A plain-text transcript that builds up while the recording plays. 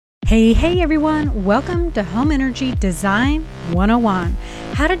Hey everyone, welcome to Home Energy Design 101.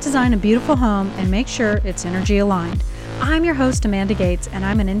 How to design a beautiful home and make sure it's energy aligned. I'm your host Amanda Gates, and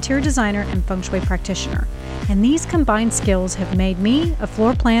I'm an interior designer and feng shui practitioner. And these combined skills have made me a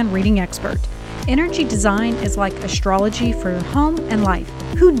floor plan reading expert. Energy design is like astrology for your home and life.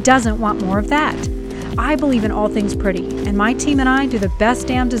 Who doesn't want more of that? I believe in all things pretty, and my team and I do the best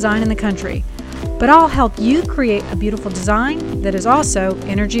damn design in the country. But I'll help you create a beautiful design that is also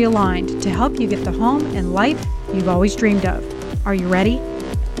energy aligned to help you get the home and life you've always dreamed of. Are you ready?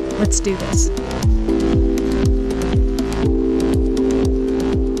 Let's do this.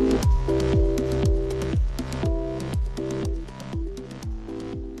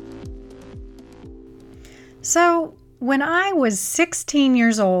 So, when I was 16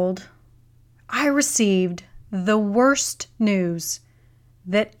 years old, I received the worst news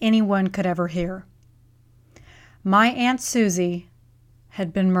that anyone could ever hear. My Aunt Susie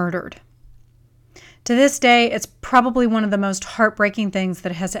had been murdered. To this day, it's probably one of the most heartbreaking things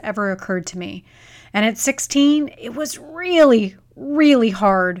that has ever occurred to me. And at 16, it was really, really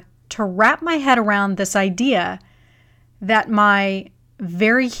hard to wrap my head around this idea that my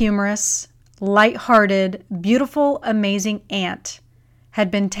very humorous, lighthearted, beautiful, amazing aunt had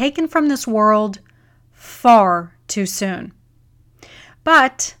been taken from this world far too soon.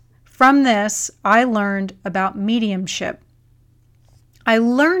 But from this, I learned about mediumship. I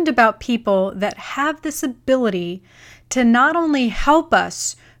learned about people that have this ability to not only help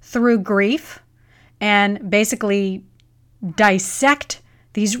us through grief and basically dissect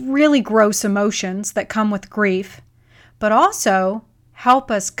these really gross emotions that come with grief, but also help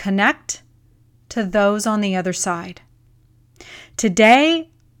us connect to those on the other side. Today,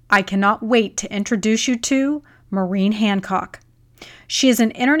 I cannot wait to introduce you to Maureen Hancock. She is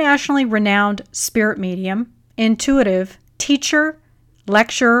an internationally renowned spirit medium, intuitive, teacher,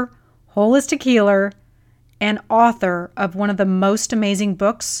 lecturer, holistic healer, and author of one of the most amazing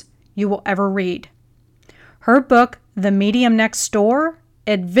books you will ever read. Her book, The Medium Next Door: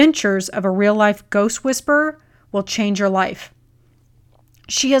 Adventures of a Real-Life Ghost Whisperer, will change your life.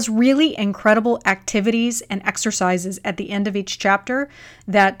 She has really incredible activities and exercises at the end of each chapter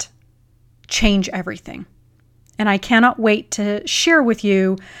that change everything. And I cannot wait to share with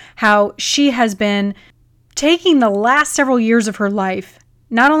you how she has been taking the last several years of her life,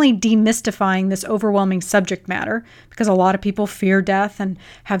 not only demystifying this overwhelming subject matter, because a lot of people fear death and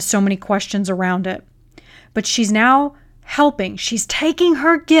have so many questions around it, but she's now helping. She's taking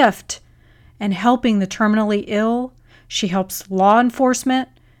her gift and helping the terminally ill. She helps law enforcement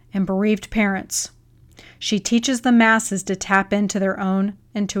and bereaved parents. She teaches the masses to tap into their own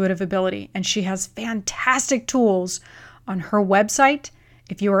intuitive ability, and she has fantastic tools on her website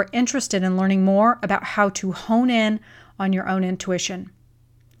if you are interested in learning more about how to hone in on your own intuition.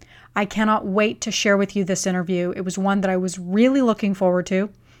 I cannot wait to share with you this interview. It was one that I was really looking forward to.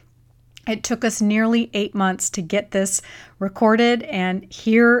 It took us nearly 8 months to get this recorded and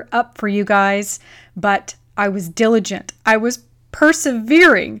here up for you guys, but I was diligent. I was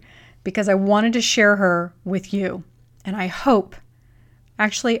persevering because I wanted to share her with you. And I hope,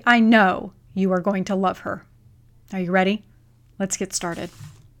 actually, I know you are going to love her. Are you ready? Let's get started.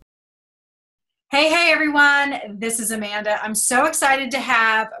 Hey, everyone. This is Amanda. I'm so excited to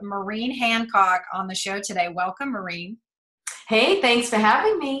have Maureen Hancock on the show today. Welcome, Maureen. Hey, thanks for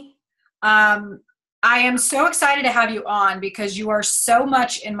having me. I am so excited to have you on because you are so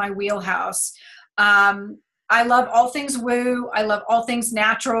much in my wheelhouse. I love all things woo. I love all things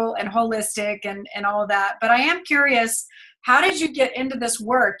natural and holistic and all of that. But I am curious, how did you get into this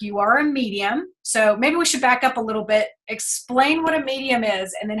work? You are a medium. So maybe we should back up a little bit. Explain what a medium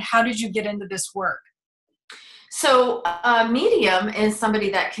is, and then how did you get into this work? So a medium is somebody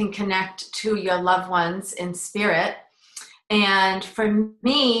that can connect to your loved ones in spirit. And for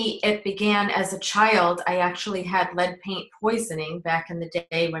me, it began as a child. I actually had lead paint poisoning back in the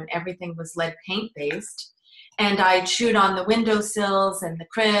day when everything was lead paint based. And I chewed on the windowsills and the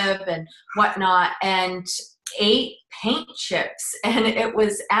crib and whatnot and ate paint chips. And it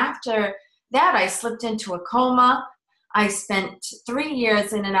was after that I slipped into a coma. I spent 3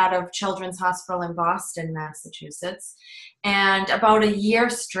 years in and out of Children's Hospital in Boston, Massachusetts. And about a year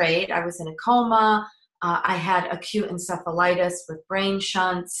straight, I was in a coma. I had acute encephalitis with brain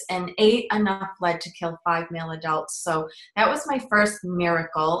shunts and ate enough lead to kill 5 male adults. So that was my first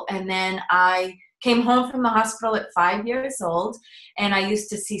miracle. And then I came home from the hospital at 5 years old, and I used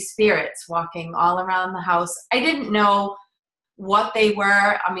to see spirits walking all around the house. I didn't know what they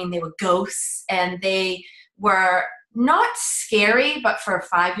were. I mean, they were ghosts, and they were not scary, but for a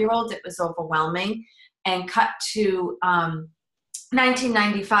 5-year-old, it was overwhelming. And cut to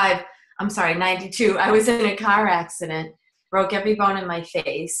 1995, I'm sorry, 92, I was in a car accident, broke every bone in my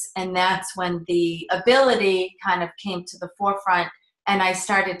face. And that's when the ability kind of came to the forefront and I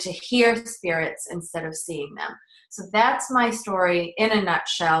started to hear spirits instead of seeing them. So that's my story in a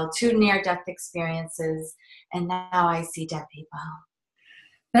nutshell, two near death experiences. And now I see dead people.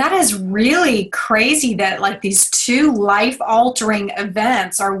 That is really crazy that like these two life altering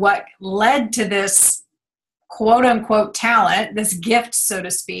events are what led to this quote unquote talent, this gift, so to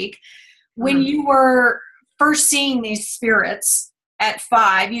speak. When Mm. you were first seeing these spirits at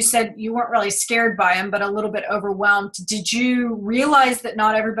 5, you said you weren't really scared by them, but a little bit overwhelmed. Did you realize that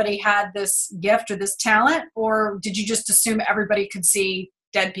not everybody had this gift or this talent, or did you just assume everybody could see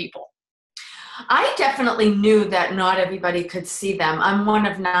dead people? I definitely knew that not everybody could see them. I'm one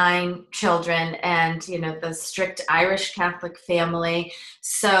of 9 children and, the strict Irish Catholic family.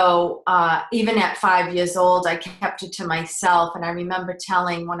 So even at 5 years old, I kept it to myself. And I remember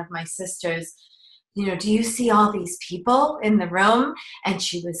telling one of my sisters, do you see all these people in the room? And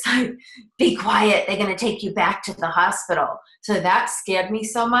she was like, be quiet. They're going to take you back to the hospital. So that scared me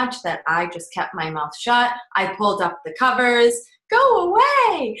so much that I just kept my mouth shut. I pulled up the covers, go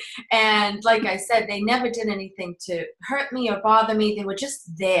away. And like I said, they never did anything to hurt me or bother me. They were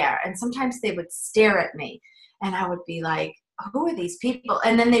just there. And sometimes they would stare at me and I would be like, who are these people?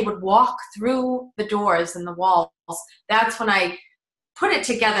 And then they would walk through the doors and the walls. That's when I put it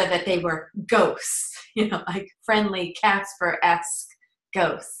together that they were ghosts, like friendly Casper-esque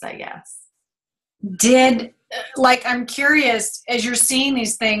ghosts, I guess. I'm curious, as you're seeing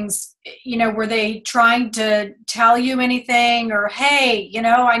these things, were they trying to tell you anything, or, hey,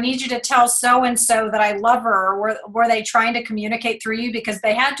 I need you to tell so-and-so that I love her, or were they trying to communicate through you? Because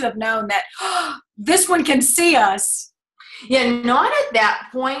they had to have known that, oh, this one can see us. Yeah, not at that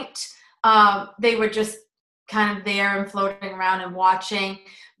point. They were just kind of there and floating around and watching.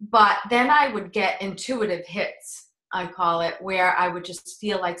 But then I would get intuitive hits, I call it, where I would just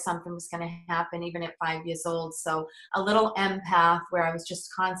feel like something was going to happen even at 5 years old. So a little empath where I was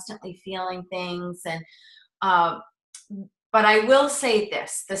just constantly feeling things. And but I will say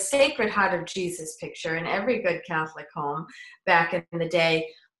this, the Sacred Heart of Jesus picture in every good Catholic home back in the day,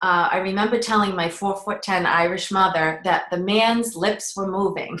 I remember telling my 4'10" Irish mother that the man's lips were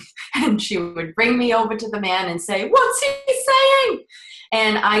moving, and she would bring me over to the man and say, "What's he saying?"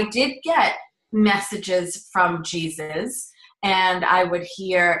 And I did get messages from Jesus, and I would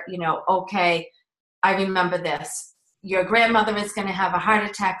hear, okay, I remember this. Your grandmother is going to have a heart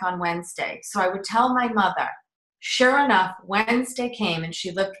attack on Wednesday. So I would tell my mother. Sure enough, Wednesday came, and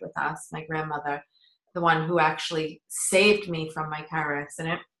she lived with us, my grandmother, the one who actually saved me from my car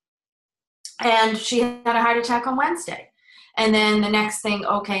accident. And she had a heart attack on Wednesday. And then the next thing,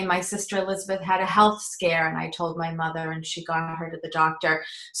 okay, my sister Elizabeth had a health scare, and I told my mother, and she got her to the doctor.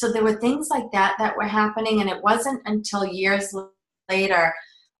 So there were things like that that were happening, and it wasn't until years later,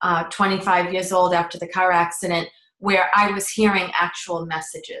 25 years old after the car accident, where I was hearing actual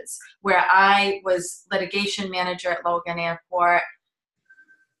messages, where I was litigation manager at Logan Airport,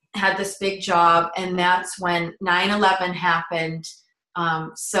 had this big job, and that's when 9/11 happened.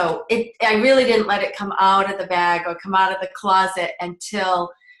 So I really didn't let it come out of the bag or come out of the closet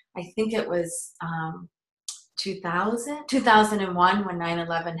until I think it was 2001 when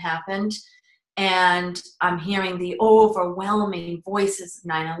 9/11 happened. And I'm hearing the overwhelming voices of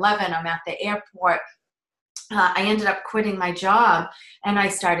 9/11. I'm at the airport. I ended up quitting my job, and I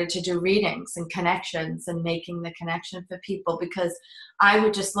started to do readings and connections and making the connection for people, because I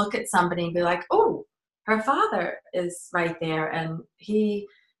would just look at somebody and be like, oh, her father is right there, and he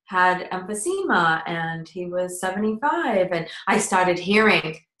had emphysema, and he was 75, and I started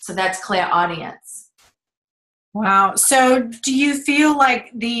hearing. So that's clairaudience. Wow. So do you feel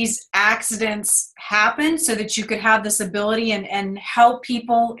like these accidents happen so that you could have this ability and help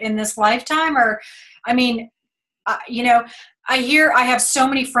people in this lifetime? Or, I mean, I have so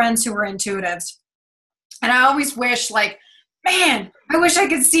many friends who are intuitives, and I always wish, like, man, I wish I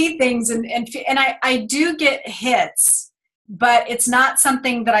could see things, and I do get hits, but it's not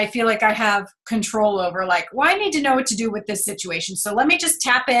something that I feel like I have control over. Like, well, I need to know what to do with this situation, so let me just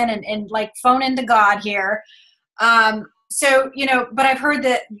tap in and like phone into God here. But I've heard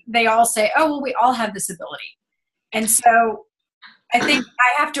that they all say, oh, well, we all have this ability. And so I think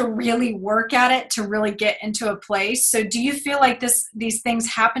I have to really work at it to really get into a place. So do you feel like these things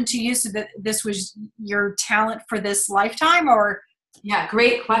happen to you so that this was your talent for this lifetime, or? Yeah,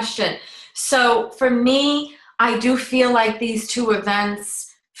 great question. So for me, I do feel like these two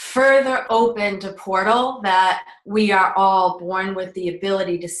events further opened a portal that we are all born with the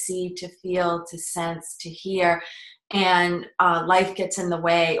ability to see, to feel, to sense, to hear. and life gets in the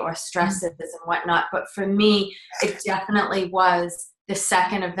way or stresses and whatnot. But for me, it definitely was the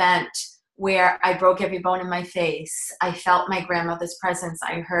second event where I broke every bone in my face. I felt my grandmother's presence.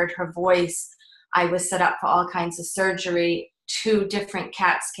 I heard her voice. I was set up for all kinds of surgery, 2 different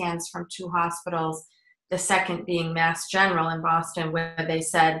CAT scans from 2 hospitals, the second being Mass General in Boston, where they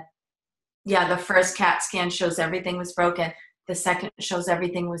said, yeah, the first CAT scan shows everything was broken. The second shows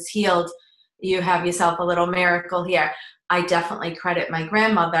everything was healed. You have yourself a little miracle here. I definitely credit my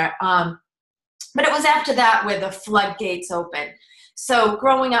grandmother. But it was after that where the floodgates opened. So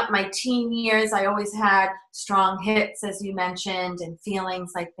growing up my teen years, I always had strong hits, as you mentioned, and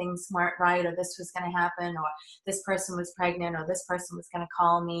feelings like things weren't right, or this was going to happen, or this person was pregnant, or this person was going to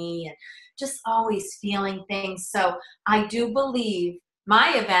call me, and just always feeling things. So I do believe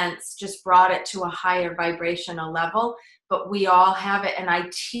my events just brought it to a higher vibrational level, but we all have it. And I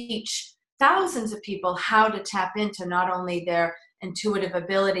teach thousands of people how to tap into not only their intuitive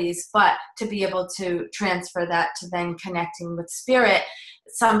abilities, but to be able to transfer that to then connecting with spirit.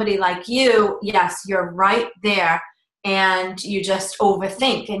 Somebody like you, yes, you're right there, and you just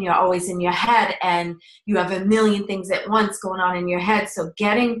overthink, and you're always in your head, and you have a million things at once going on in your head. So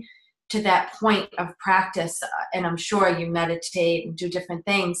getting to that point of practice, and I'm sure you meditate and do different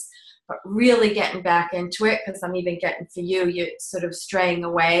things, but really getting back into it, because I'm even getting for you, you're sort of straying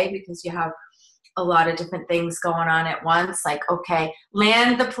away because you have a lot of different things going on at once. Like, okay,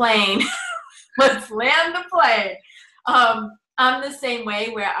 land the plane. Let's land the plane. I'm the same way,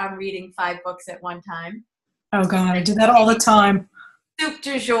 where I'm reading 5 books at one time. Oh God, I do that all the time. Soup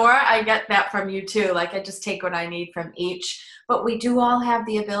du jour, I get that from you too. Like, I just take what I need from each. But we do all have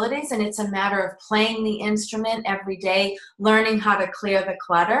the abilities, and it's a matter of playing the instrument every day, learning how to clear the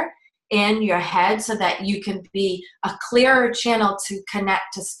clutter in your head so that you can be a clearer channel to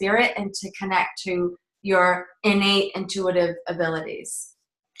connect to spirit and to connect to your innate intuitive abilities.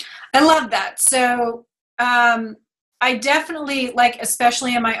 I love that. So I definitely, like,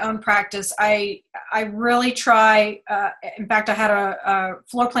 especially in my own practice, I really try. In fact, I had a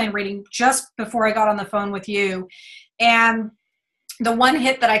floor plan reading just before I got on the phone with you, and the one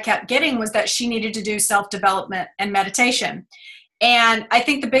hit that I kept getting was that she needed to do self-development and meditation. And I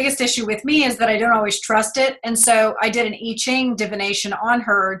think the biggest issue with me is that I don't always trust it. And so I did an I Ching divination on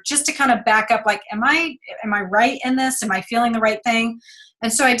her just to kind of back up, like, am I right in this? Am I feeling the right thing?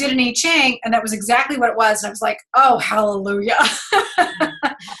 And so I did an I Ching, and that was exactly what it was. And I was like, oh, hallelujah.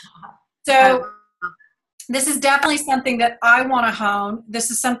 So this is definitely something that I want to hone.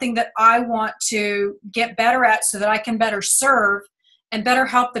 This is something that I want to get better at so that I can better serve and better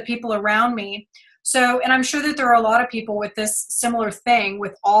help the people around me. So, and I'm sure that there are a lot of people with this similar thing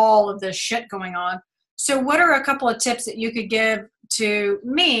with all of this shit going on. So what are a couple of tips that you could give to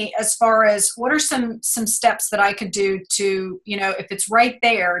me as far as what are some steps that I could do to, you know, if it's right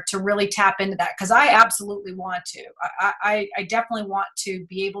there, to really tap into that? Because I absolutely want to. I definitely want to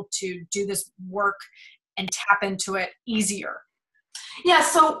be able to do this work and tap into it easier. Yeah,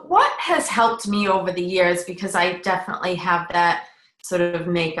 so what has helped me over the years, because I definitely have that sort of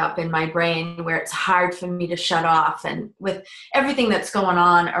makeup in my brain where it's hard for me to shut off, and with everything that's going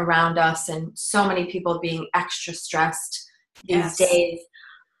on around us and so many people being extra stressed these days,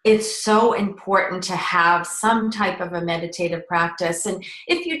 it's so important to have some type of a meditative practice. And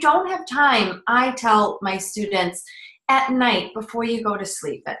if you don't have time, I tell my students at night, before you go to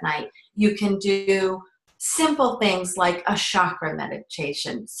sleep at night, you can do simple things like a chakra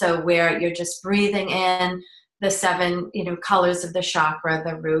meditation. So where you're just breathing in the 7, colors of the chakra: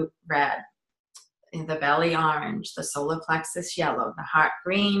 the root red, the belly orange, the solar plexus yellow, the heart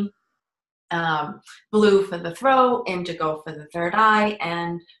green, blue for the throat, indigo for the third eye,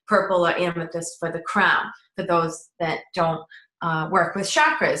 and purple or amethyst for the crown, for those that don't work with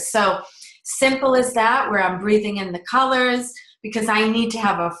chakras. So simple as that, where I'm breathing in the colors, because I need to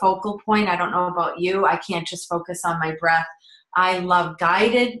have a focal point. I don't know about you. I can't just focus on my breath. I love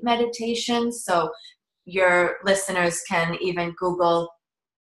guided meditations. So your listeners can even Google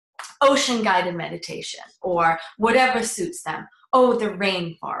ocean guided meditation or whatever suits them. Oh, the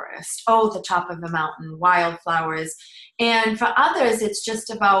rainforest. Oh, the top of the mountain, wildflowers. And for others, it's just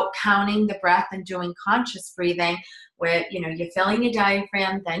about counting the breath and doing conscious breathing, where, you're filling your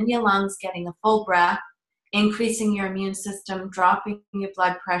diaphragm, then your lungs, getting a full breath, increasing your immune system, dropping your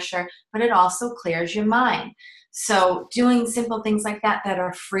blood pressure, but it also clears your mind. So doing simple things like that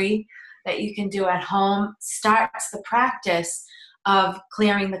are free, that you can do at home, starts the practice of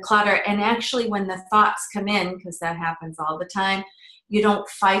clearing the clutter. And actually, when the thoughts come in, because that happens all the time, you don't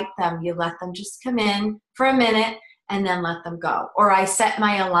fight them. You let them just come in for a minute and then let them go. Or I set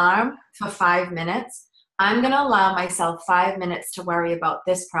my alarm for 5 minutes. I'm going to allow myself 5 minutes to worry about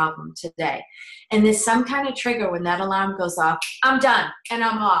this problem today. And there's some kind of trigger when that alarm goes off, I'm done and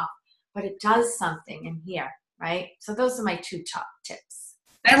I'm off. But it does something in here, right? So those are my 2 top tips.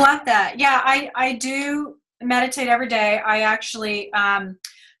 I love that. Yeah, I do meditate every day. I actually,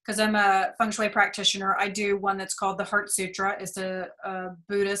 because I'm a feng shui practitioner, I do one that's called the Heart Sutra. It's a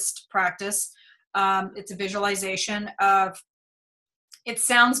Buddhist practice. It's a visualization of, it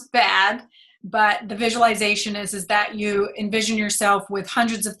sounds bad, but the visualization is that you envision yourself with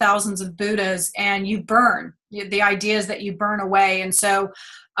hundreds of thousands of Buddhas and you burn. The idea is that you burn away. And so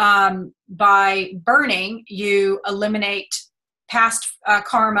by burning, you eliminate past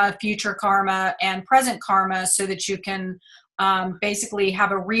karma, future karma, and present karma so that you can basically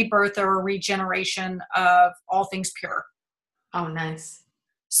have a rebirth or a regeneration of all things pure. Oh, nice.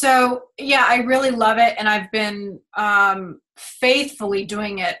 So, yeah, I really love it. And I've been faithfully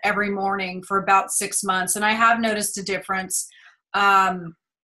doing it every morning for about 6 months. And I have noticed a difference. I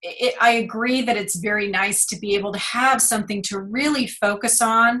agree that it's very nice to be able to have something to really focus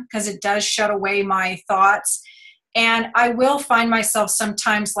on because it does shut away my thoughts. And I will find myself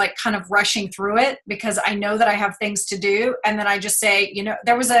sometimes like kind of rushing through it because I know that I have things to do. And then I just say,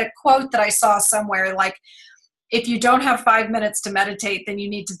 there was a quote that I saw somewhere like, if you don't have 5 minutes to meditate, then you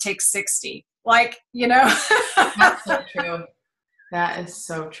need to take 60. That's so true. That is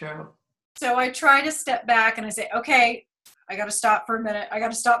so true. So I try to step back and I say, okay, I got to stop for a minute. I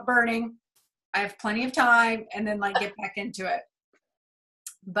got to stop burning. I have plenty of time, and then get back into it.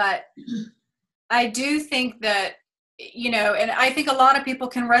 But I do think that, and I think a lot of people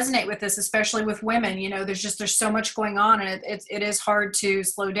can resonate with this, especially with women. There's so much going on, and it is hard to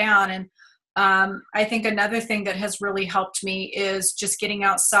slow down. And I think another thing that has really helped me is just getting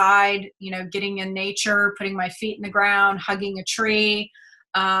outside, getting in nature, putting my feet in the ground, hugging a tree,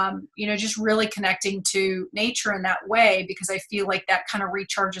 just really connecting to nature in that way, because I feel like that kind of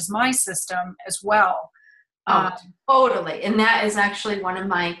recharges my system as well. Totally. And that is actually one of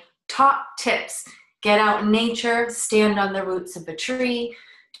my top tips. Get out in nature, stand on the roots of a tree,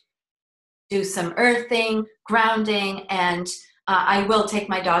 do some earthing, grounding, and I will take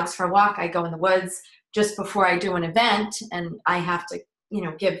my dogs for a walk. I go in the woods just before I do an event, and I have to,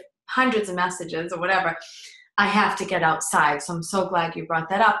 give hundreds of messages or whatever. I have to get outside. So I'm so glad you brought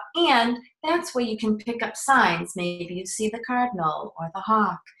that up. And that's where you can pick up signs. Maybe you see the cardinal or the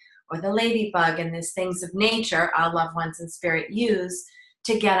hawk or the ladybug, and there's things of nature our loved ones in spirit use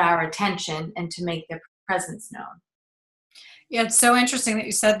to get our attention and to make their presence known. Yeah, it's so interesting that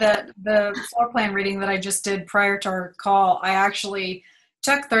you said that. The floor plan reading that I just did prior to our call, I actually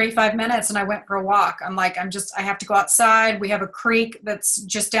took 35 minutes and I went for a walk. I have to go outside. We have a creek that's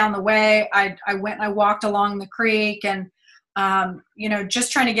just down the way. I went and I walked along the creek and,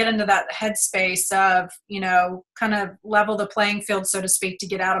 just trying to get into that headspace of, kind of level the playing field, so to speak, to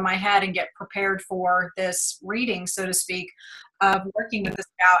get out of my head and get prepared for this reading, so to speak, of working with this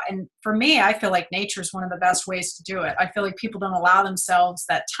out. And for me, I feel like nature is one of the best ways to do it. I feel like people don't allow themselves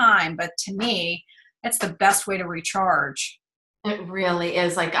that time, but to me, it's the best way to recharge. It really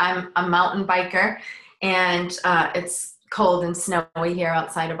is. I'm a mountain biker, and it's cold and snowy here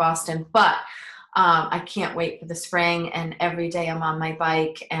outside of Boston, but I can't wait for the spring, and every day I'm on my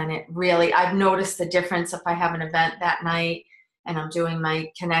bike, and I've noticed the difference if I have an event that night and I'm doing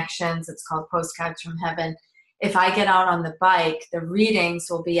my connections. It's called Postcards from Heaven. If I get out on the bike, the readings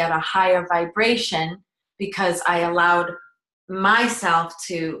will be at a higher vibration because I allowed myself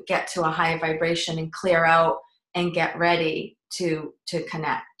to get to a higher vibration and clear out and get ready to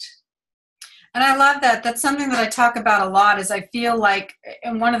connect. And I love that. That's something that I talk about a lot. Is I feel like,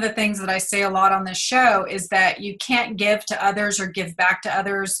 and one of the things that I say a lot on this show is that you can't give to others or give back to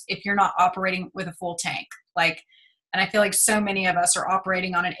others if you're not operating with a full tank. And I feel like so many of us are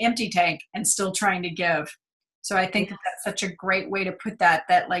operating on an empty tank and still trying to give. So I think that's such a great way to put that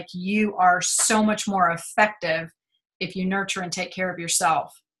you are so much more effective if you nurture and take care of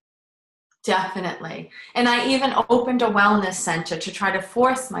yourself. Definitely. And I even opened a wellness center to try to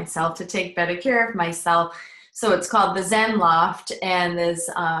force myself to take better care of myself. So it's called the Zen Loft, and there's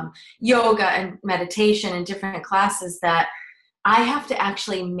yoga and meditation and different classes that I have to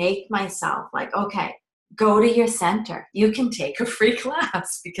actually make myself okay, go to your center. You can take a free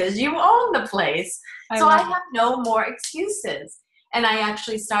class because you own the place. So I have no more excuses. And I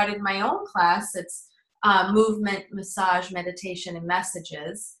actually started my own class. It's movement, massage, meditation, and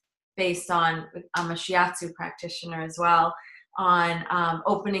messages based on, I'm a shiatsu practitioner as well, on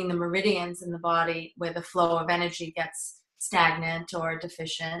opening the meridians in the body where the flow of energy gets stagnant or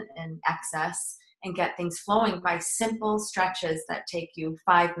deficient and excess, and get things flowing by simple stretches that take you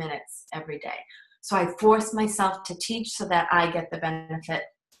 5 minutes every day. So I force myself to teach so that I get the benefit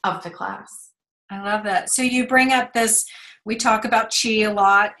of the class. I love that. So you bring up this, we talk about qi a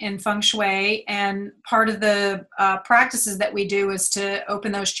lot in feng shui, and part of the practices that we do is to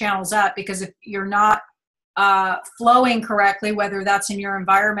open those channels up, because if you're not flowing correctly, whether that's in your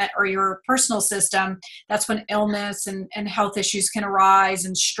environment or your personal system, that's when illness and health issues can arise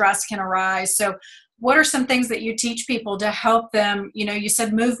and stress can arise. So what are some things that you teach people to help them? You know, you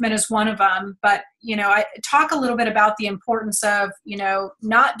said movement is one of them, but, you know, I talk a little bit about the importance of, you know,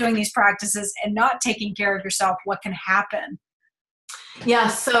 not doing these practices and not taking care of yourself, what can happen. Yeah,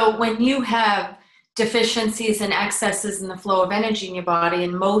 so when you have deficiencies and excesses in the flow of energy in your body,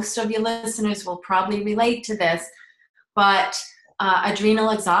 and most of your listeners will probably relate to this, but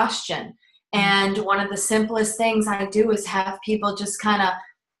adrenal exhaustion. And one of the simplest things I do is have people just kind of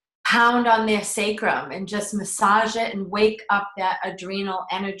pound on their sacrum and just massage it and wake up that adrenal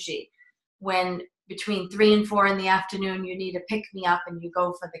energy. When between 3 and 4 in the afternoon, you need to pick me up and you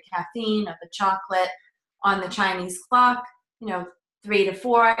go for the caffeine or the chocolate on the Chinese clock. You know, 3 to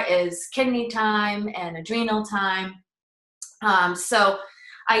 4 is kidney time and adrenal time. So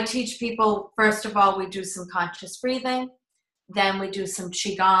I teach people, first of all, we do some conscious breathing. Then we do some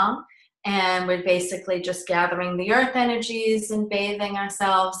Qigong. And we're basically just gathering the earth energies and bathing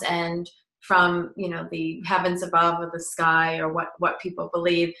ourselves, and from, you know, the heavens above or the sky, or what people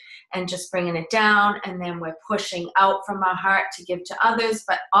believe, and just bringing it down. And then we're pushing out from our heart to give to others,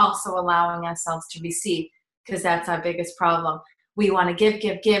 but also allowing ourselves to receive, because that's our biggest problem. We want to give,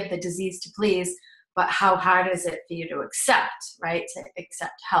 the disease to please, but how hard is it for you to accept, right? To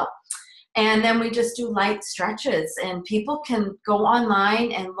accept help. And then we just do light stretches, and people can go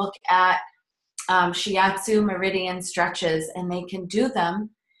online and look at shiatsu meridian stretches, and they can do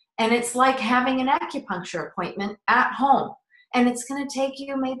them. And it's like having an acupuncture appointment at home. And it's going to take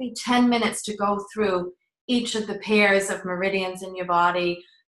you maybe 10 minutes to go through each of the pairs of meridians in your body,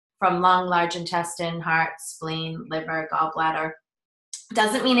 from lung, large intestine, heart, spleen, liver, gallbladder.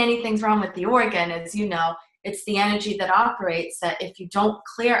 Doesn't mean anything's wrong with the organ, as you know. It's the energy that operates, that if you don't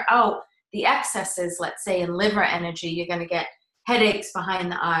clear out the excesses, let's say in liver energy, you're going to get headaches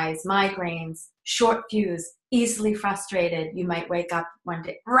behind the eyes, migraines, short fuse, easily frustrated. You might wake up one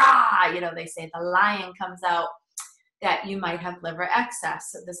day, rah, you know, they say the lion comes out, that you might have liver excess.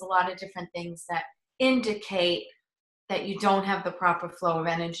 So there's a lot of different things that indicate that you don't have the proper flow of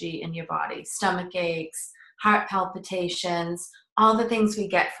energy in your body. Stomach aches, heart palpitations, all the things we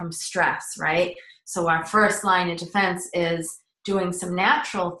get from stress, right? So our first line of defense is doing some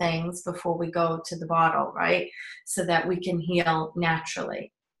natural things before we go to the bottle, right? So that we can heal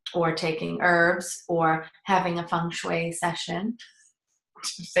naturally, or taking herbs, or having a feng shui session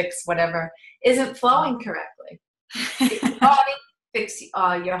to fix whatever isn't flowing correctly. Fix your body, fix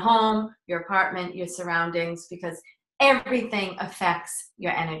your home, your apartment, your surroundings, because everything affects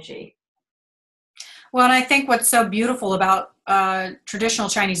your energy. Well, and I think what's so beautiful about traditional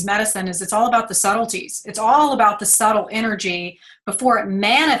Chinese medicine is it's all about the subtleties. It's all about the subtle energy before it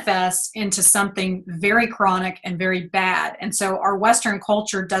manifests into something very chronic and very bad. And so our Western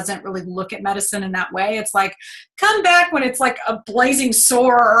culture doesn't really look at medicine in that way. It's like, come back when it's like a blazing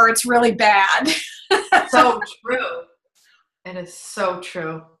sore or it's really bad. So true. It is so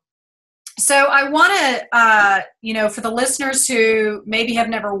true. So I want to, you know, for the listeners who maybe have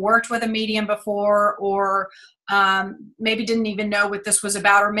never worked with a medium before, or maybe didn't even know what this was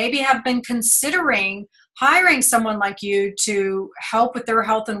about, or maybe have been considering hiring someone like you to help with their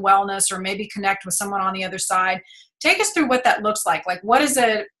health and wellness, or maybe connect with someone on the other side, take us through what that looks like. Like, what is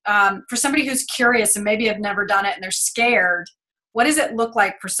it for somebody who's curious and maybe have never done it and they're scared? What does it look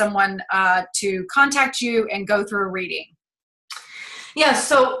like for someone to contact you and go through a reading? Yeah,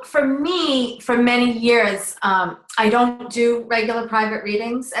 so for me, for many years, I don't do regular private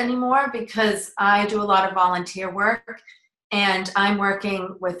readings anymore, because I do a lot of volunteer work, and I'm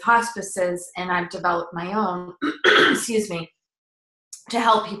working with hospices, and I've developed my own, excuse me, to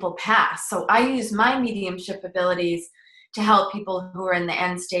help people pass. So I use my mediumship abilities to help people who are in the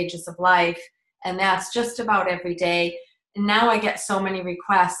end stages of life, and that's just about every day. And now I get so many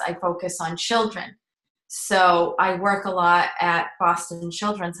requests, I focus on children. So I work a lot at Boston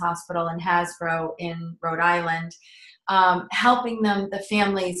Children's Hospital in Hasbro in Rhode Island, helping them, the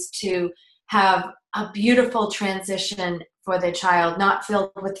families, to have a beautiful transition for their child, not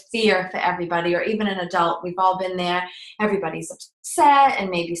filled with fear for everybody, or even an adult. We've all been there. Everybody's upset, and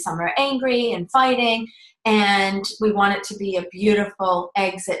maybe some are angry and fighting. And we want it to be a beautiful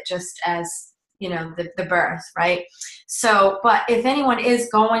exit, just as, you know, the birth, right? So, but if anyone is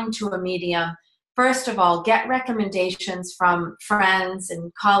going to a medium, first of all, get recommendations from friends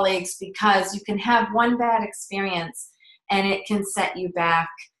and colleagues, because you can have one bad experience and it can set you back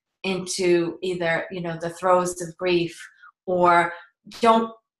into either, the throes of grief, or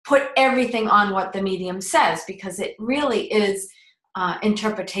don't put everything on what the medium says, because it really is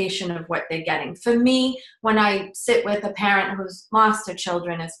interpretation of what they're getting. For me, when I sit with a parent who's lost their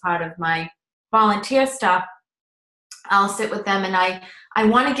children as part of my volunteer stuff, I'll sit with them and I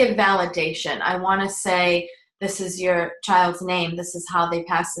want to give validation. I want to say, this is your child's name. This is how they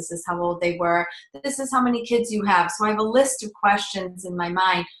passed. This is how old they were. This is how many kids you have. So I have a list of questions in my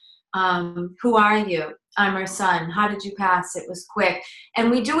mind. Who are you? I'm her son. How did you pass? It was quick.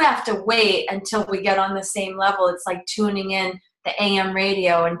 And we do have to wait until we get on the same level. It's like tuning in the AM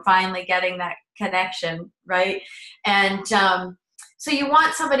radio and finally getting that connection, right? And so you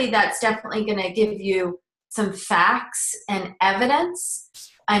want somebody that's definitely going to give you some facts and evidence,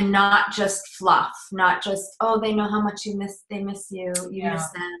 and not just fluff, not just, oh, they know how much they miss you, miss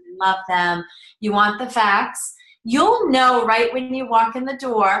them, and love them. You want the facts. You'll know right when you walk in the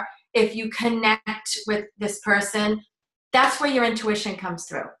door, if you connect with this person. That's where your intuition comes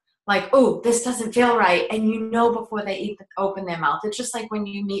through. Like, oh, this doesn't feel right. And before they open their mouth. It's just like when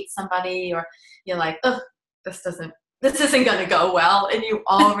you meet somebody, or you're like, oh, this isn't going to go well. And you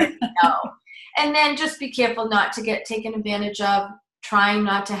already know. And then just be careful not to get taken advantage of. Trying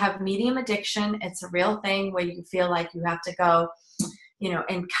not to have medium addiction. It's a real thing where you feel like you have to go,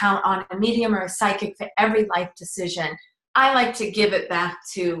 and count on a medium or a psychic for every life decision. I like to give it back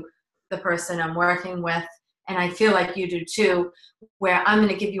to the person I'm working with, and I feel like you do too, where I'm going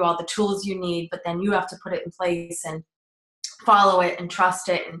to give you all the tools you need, but then you have to put it in place and follow it and trust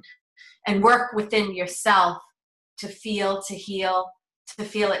it, and work within yourself to feel, to heal, to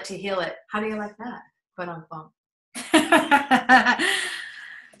feel it, to heal it. How do you like that? Quote unquote.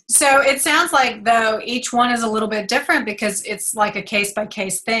 So it sounds like, though, each one is a little bit different, because it's like a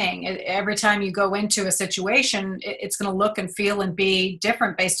case-by-case thing. Every time you go into a situation, it's going to look and feel and be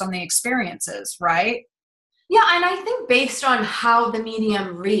different based on the experiences, right? Yeah, and I think based on how the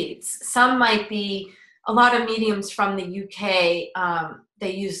medium reads. Some might be, a lot of mediums from the UK,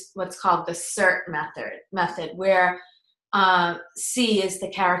 they use what's called the CERT method, where C is the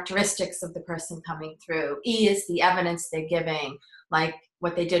characteristics of the person coming through. E is the evidence they're giving, like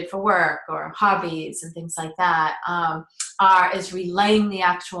what they did for work or hobbies and things like that. R is relaying the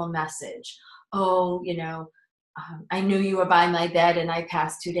actual message. Oh, I knew you were by my bed and I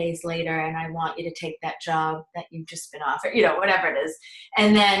passed 2 days later, and I want you to take that job that you've just been offered, whatever it is.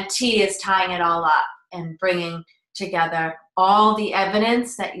 And then T is tying it all up and bringing together all the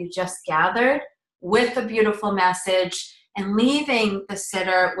evidence that you just gathered with a beautiful message, and leaving the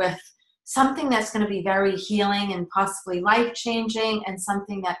sitter with something that's going to be very healing and possibly life-changing, and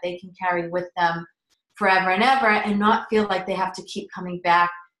something that they can carry with them forever and ever, and not feel like they have to keep coming back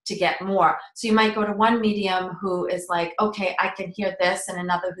to get more. So you might go to one medium who is like, okay, I can hear this, and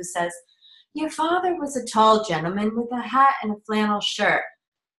another who says, your father was a tall gentleman with a hat and a flannel shirt.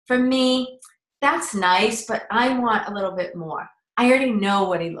 For me, that's nice, but I want a little bit more. I already know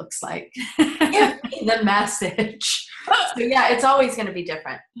what he looks like. Give me the message. So yeah, it's always going to be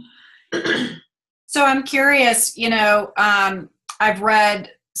different. So I'm curious, I've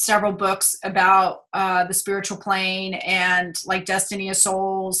read several books about the spiritual plane and like Destiny of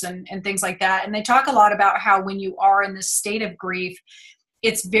Souls and things like that. And they talk a lot about how when you are in this state of grief,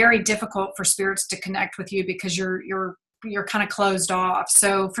 it's very difficult for spirits to connect with you, because you're kind of closed off.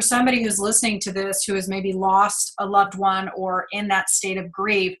 So for somebody who's listening to this, who has maybe lost a loved one or in that state of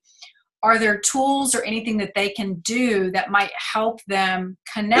grief, are there tools or anything that they can do that might help them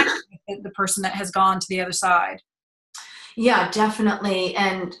connect with the person that has gone to the other side? Yeah, definitely.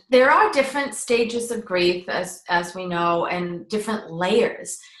 And there are different stages of grief, as we know, and different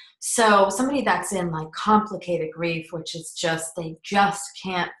layers. So somebody that's in like complicated grief, which is they just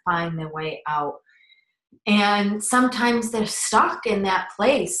can't find their way out. And sometimes they're stuck in that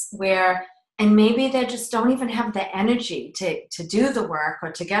place where, and maybe they just don't even have the energy to do the work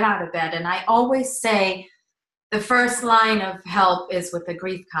or to get out of bed. And I always say the first line of help is with a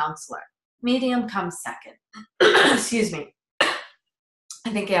grief counselor. Medium comes second. Excuse me. I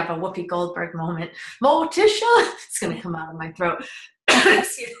think I have a Whoopi Goldberg moment. Morticia, it's going to come out of my throat.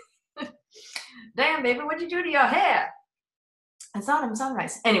 Damn, baby, what'd you do to your hair? It's autumn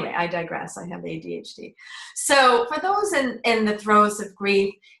sunrise. Anyway, I digress. I have ADHD. So for those in the throes of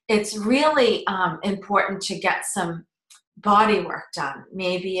grief, it's really important to get some body work done.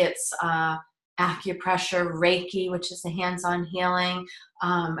 Maybe it's acupressure, Reiki, which is the hands-on healing,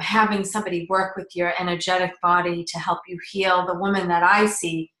 having somebody work with your energetic body to help you heal. The woman that I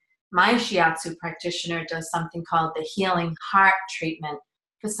see my shiatsu practitioner does something called the healing heart treatment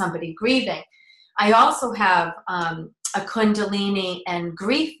for somebody grieving. I also have a Kundalini and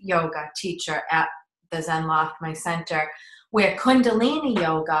grief yoga teacher at the Zen Loft, my center, where Kundalini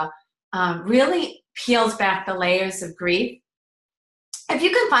yoga really peels back the layers of grief. If you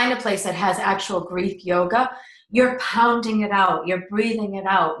can find a place that has actual grief yoga, you're pounding it out, you're breathing it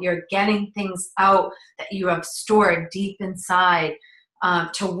out, you're getting things out that you have stored deep inside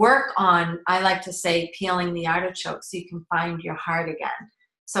to work on, I like to say, peeling the artichoke so you can find your heart again.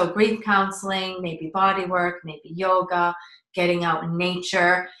 So grief counseling, maybe body work, maybe yoga, getting out in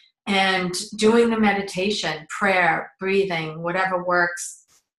nature, and doing the meditation, prayer, breathing, whatever works.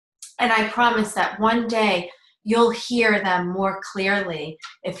 And I promise that one day you'll hear them more clearly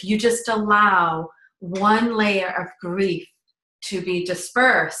if you just allow one layer of grief to be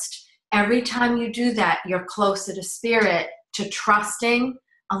dispersed. Every time you do that, you're closer to spirit, to trusting.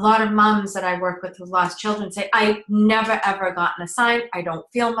 A lot of moms that I work with who lost children say, I've never ever gotten a sign. I don't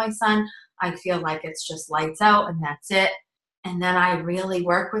feel my son. I feel like it's just lights out and that's it. And then I really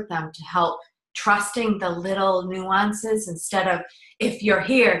work with them to help trusting the little nuances instead of, if you're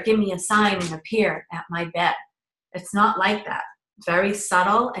here, give me a sign and appear at my bed. It's not like that. Very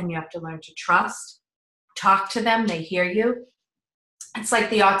subtle, and you have to learn to trust. Talk to them, they hear you. It's like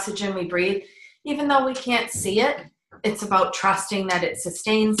the oxygen we breathe. Even though we can't see it, it's about trusting that it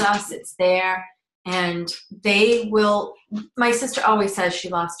sustains us, it's there, and they will. My sister always says she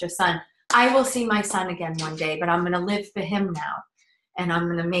lost her son. I will see my son again one day, but I'm going to live for him now, and I'm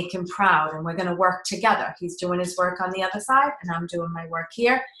going to make him proud, and we're going to work together. He's doing his work on the other side, and I'm doing my work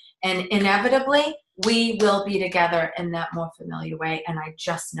here, and inevitably, we will be together in that more familiar way, and I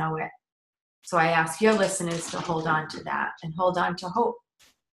just know it. So I ask your listeners to hold on to that and hold on to hope.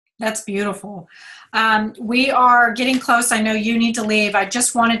 That's beautiful. We are getting close. I know you need to leave. I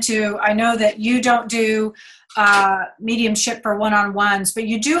just wanted to, I know that you don't do mediumship for one-on-ones, but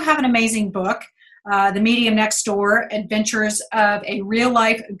you do have an amazing book, The Medium Next Door, Adventures of a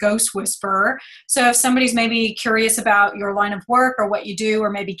Real-Life Ghost Whisperer. So if somebody's maybe curious about your line of work or what you do or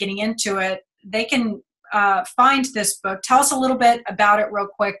maybe getting into it, they can find this book. Tell us a little bit about it real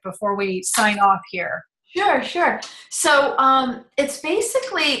quick before we sign off here. Sure. So it's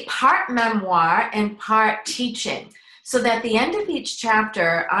basically part memoir and part teaching. So that at the end of each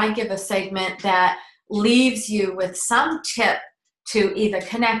chapter, I give a segment that leaves you with some tip to either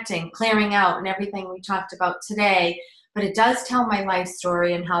connecting, clearing out, and everything we talked about today. But it does tell my life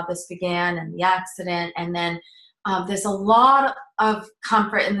story and how this began and the accident. And then there's a lot of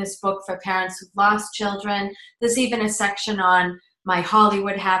comfort in this book for parents who've lost children. There's even a section on my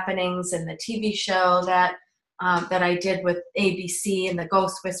Hollywood happenings and the TV show that I did with ABC and the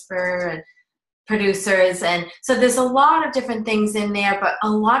Ghost Whisperer and producers. And so there's a lot of different things in there, but a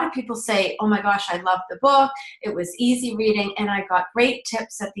lot of people say, oh my gosh, I love the book. It was easy reading and I got great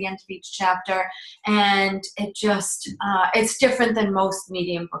tips at the end of each chapter. And it just, it's different than most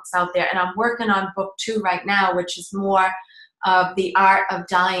medium books out there. And I'm working on book 2 right now, which is more of the art of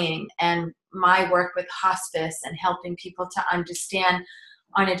dying and my work with hospice and helping people to understand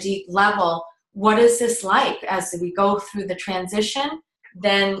on a deep level, what is this like as we go through the transition?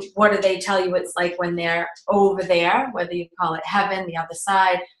 Then what do they tell you it's like when they're over there, whether you call it heaven, the other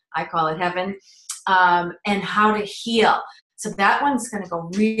side, I call it heaven, and how to heal. So that one's going to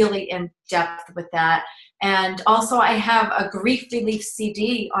go really in depth with that. And also I have a grief relief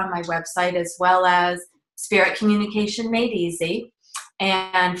CD on my website, as well as Spirit Communication Made Easy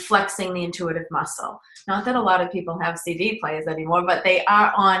and Flexing the Intuitive Muscle. Not that a lot of people have CD players anymore, but they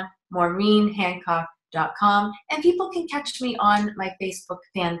are on MaureenHancock.com, and people can catch me on my Facebook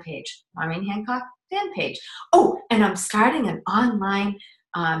fan page, Maureen Hancock fan page. Oh, and I'm starting an online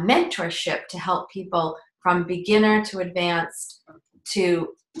mentorship to help people from beginner to advanced to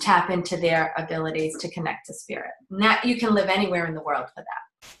tap into their abilities to connect to spirit. And that you can live anywhere in the world for that.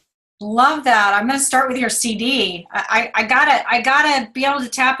 Love that. I'm going to start with your CD. I gotta be able to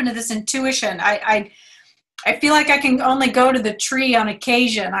tap into this intuition. I feel like I can only go to the tree on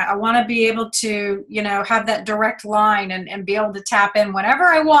occasion. I want to be able to, have that direct line and be able to tap in whenever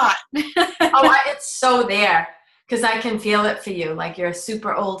I want. It's so there because I can feel it for you. Like you're a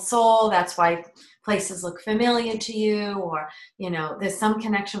super old soul. That's why places look familiar to you, or, there's some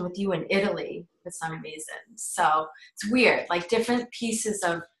connection with you in Italy for some reason. So it's weird, like different pieces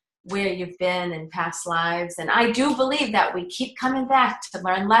of where you've been in past lives. And I do believe that we keep coming back to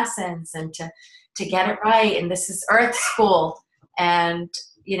learn lessons and to get it right. And this is Earth School. And,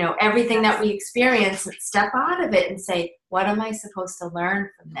 everything that we experience, step out of it and say, what am I supposed to learn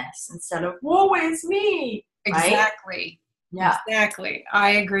from this? Instead of, woe is me. Exactly. Yeah. Exactly.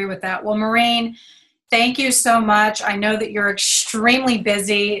 I agree with that. Well, Maureen, thank you so much. I know that you're extremely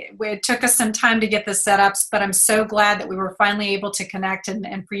busy. It took us some time to get the setups, but I'm so glad that we were finally able to connect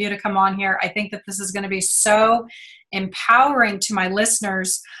and for you to come on here. I think that this is going to be so empowering to my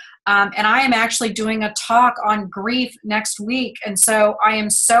listeners. And I am actually doing a talk on grief next week. And so I am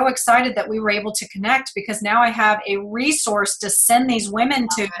so excited that we were able to connect, because now I have a resource to send these women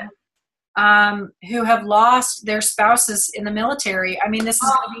to who have lost their spouses in the military. I mean, this is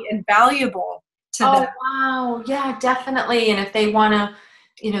going to be invaluable to them. Wow. Yeah, definitely. And if they want to,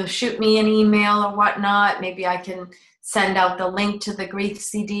 shoot me an email or whatnot, maybe I can send out the link to the grief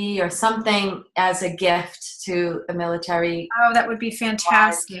CD or something as a gift to the military. Oh, that would be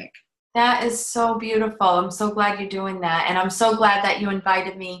fantastic. That is so beautiful. I'm so glad you're doing that. And I'm so glad that you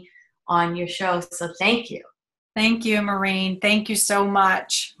invited me on your show. So thank you. Thank you, Maureen. Thank you so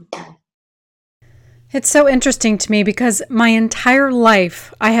much. Okay. It's so interesting to me because my entire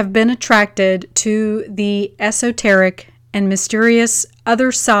life I have been attracted to the esoteric and mysterious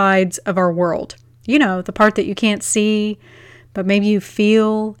other sides of our world. You know, the part that you can't see, but maybe you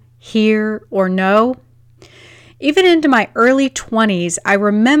feel, hear, or know. Even into my early 20s, I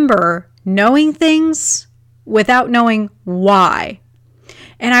remember knowing things without knowing why.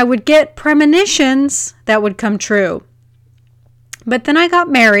 And I would get premonitions that would come true. But then I got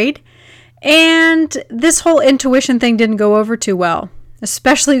married, and this whole intuition thing didn't go over too well,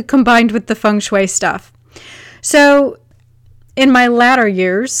 especially combined with the feng shui stuff. So in my latter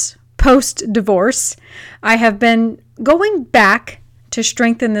years, post-divorce, I have been going back to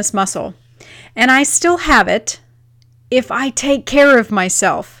strengthen this muscle. And I still have it if I take care of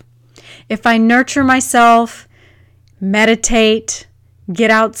myself. If I nurture myself, meditate,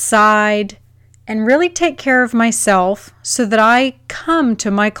 get outside, and really take care of myself so that I come to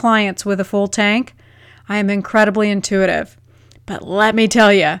my clients with a full tank, I am incredibly intuitive. But let me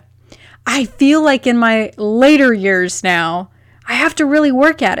tell you, I feel like in my later years now, I have to really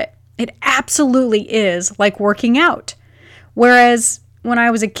work at it. It absolutely is like working out. Whereas when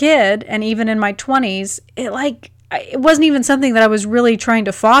I was a kid and even in my 20s, it wasn't even something that I was really trying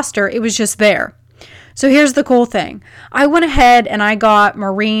to foster. It was just there. So here's the cool thing. I went ahead and I got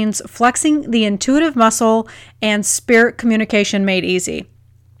Maureen's Flexing the Intuitive Muscle and Spirit Communication Made Easy.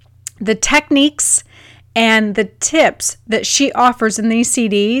 The techniques and the tips that she offers in these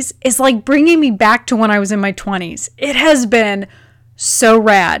CDs is like bringing me back to when I was in my 20s. It has been so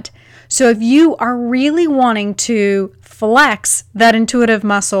rad. So if you are really wanting to flex that intuitive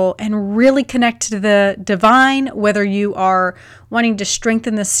muscle and really connect to the divine, whether you are wanting to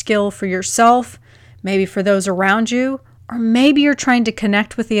strengthen the skill for yourself, maybe for those around you, or maybe you're trying to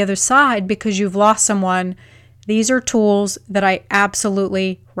connect with the other side because you've lost someone, these are tools that I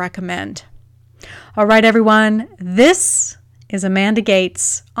absolutely recommend. All right, everyone, this is Amanda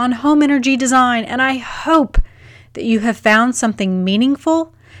Gates on Home Energy Design, and I hope that you have found something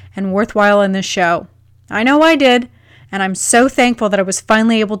meaningful and worthwhile in this show. I know I did, and I'm so thankful that I was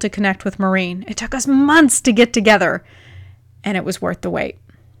finally able to connect with Maureen. It took us months to get together, and it was worth the wait.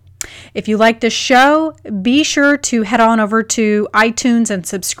 If you like this show, be sure to head on over to iTunes and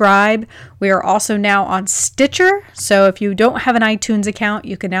subscribe. We are also now on Stitcher, so if you don't have an iTunes account,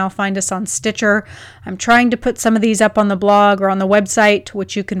 you can now find us on Stitcher. I'm trying to put some of these up on the blog or on the website,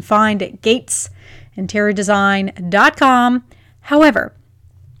 which you can find at gatesinteriordesign.com. However,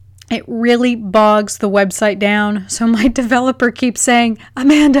 it really bogs the website down, so my developer keeps saying,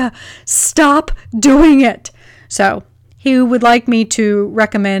 Amanda, stop doing it. So he would like me to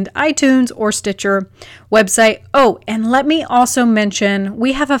recommend iTunes or Stitcher website. Oh, and let me also mention,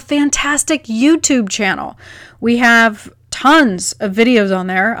 we have a fantastic YouTube channel. We have tons of videos on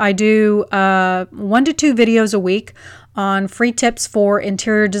there. I do 1 to 2 videos a week on free tips for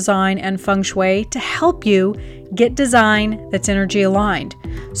interior design and feng shui to help you get design that's energy aligned.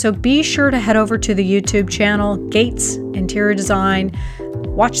 So be sure to head over to the YouTube channel, Gates Interior Design.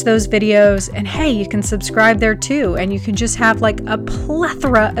 Watch those videos, and hey, you can subscribe there too, and you can just have like a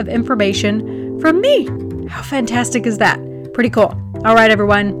plethora of information from me. How fantastic is that? Pretty cool. All right,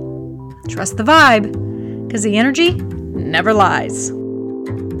 everyone, trust the vibe, because the energy never lies.